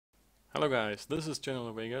Hello guys, this is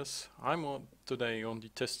General Vegas. Today on the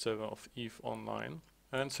test server of EVE Online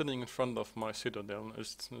and sitting in front of my Citadel.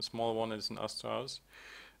 It's a small one, it's an Astras.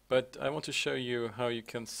 But I want to show you how you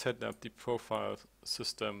can set up the profile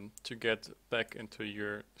system to get back into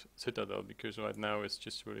your Citadel, because right now it's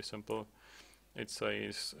just really simple. It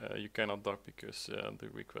says you cannot dock because the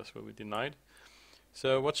request will be denied.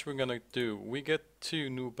 So what we're gonna do, we get two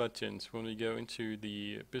new buttons when we go into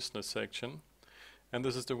the business section. And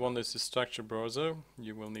this is the one that's the structure browser.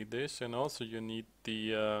 You will need this, and also you need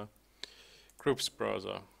the groups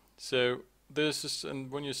browser. So this is, and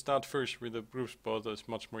when you start first with the groups browser, it's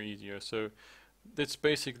much more easier. So it's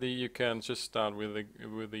basically you can just start with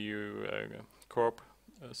the corp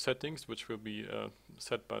settings, which will be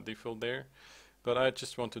set by default there. But I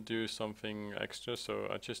just want to do something extra, so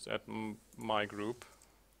I just add my group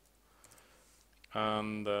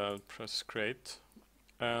and press create.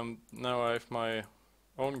 And now I have my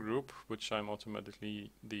own group, which I'm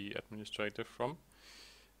automatically the administrator from.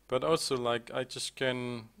 But also, like, I just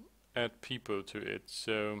can add people to it.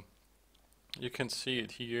 So you can see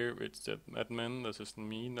it here. It's the admin. This is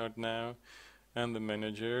me right now, and the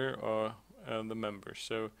manager or the member.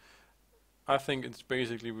 So I think it's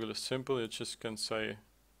basically really simple. You just can say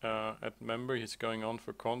add member. He's going on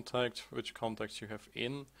for contact, which contacts you have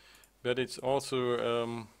in. But it's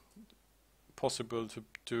also possible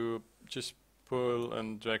to just pull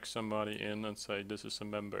and drag somebody in and say this is a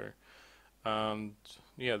member. And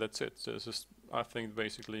yeah, that's it. This is, I think,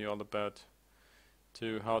 basically all about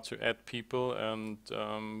how to add people, and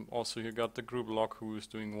also you got the group log who is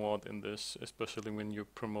doing what in this, especially when you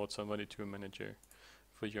promote somebody to a manager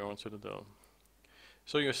for your own Citadel.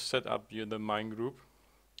 So you set up the mine group,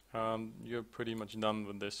 and you're pretty much done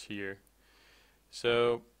with this here.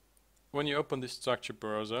 So when you open the structure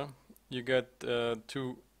browser, you get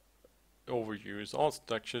two overviews. All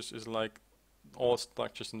structures is like all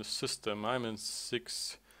structures in the system. I'm in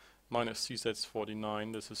 6 minus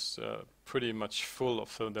CZ49. This is pretty much full of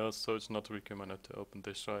Citadels, so it's not recommended to open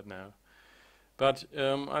this right now. But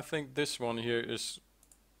I think this one here is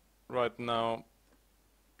right now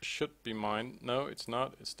should be mine. No, it's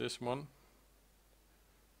not. It's this one.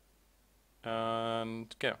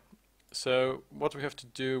 And yeah. So what we have to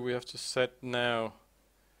do, we have to set now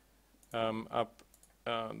up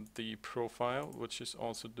the profile, which is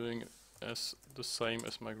also doing as the same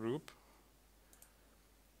as my group.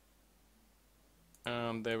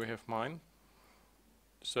 And there we have mine.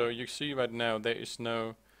 So you see right now there is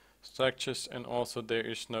no structures, and also there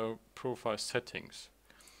is no profile settings.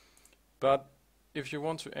 But if you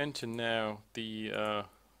want to enter now the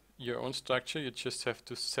your own structure, you just have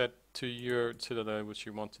to set to your Citadel which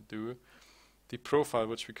you want to do the profile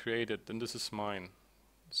which we created, and this is mine.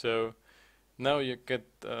 So now you get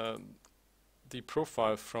the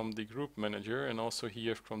profile from the group manager, and also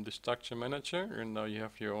here from the structure manager, and now you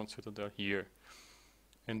have your own Citadel here.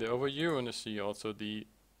 In the overview, you want to see also the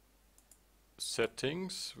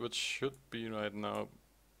settings, which should be right now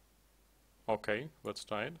okay. Let's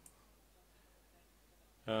try it.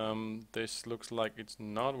 This looks like it's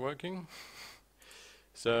not working.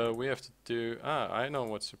 So we have to do, I know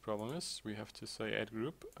what the problem is. We have to say add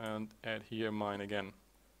group and add here mine again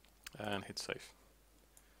and hit save.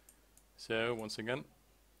 So once again,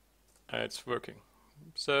 it's working.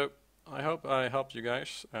 So I hope I helped you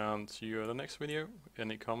guys, and see you in the next video.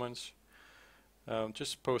 Any comments,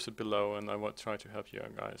 just post it below and I will try to help you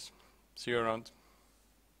guys. See you around.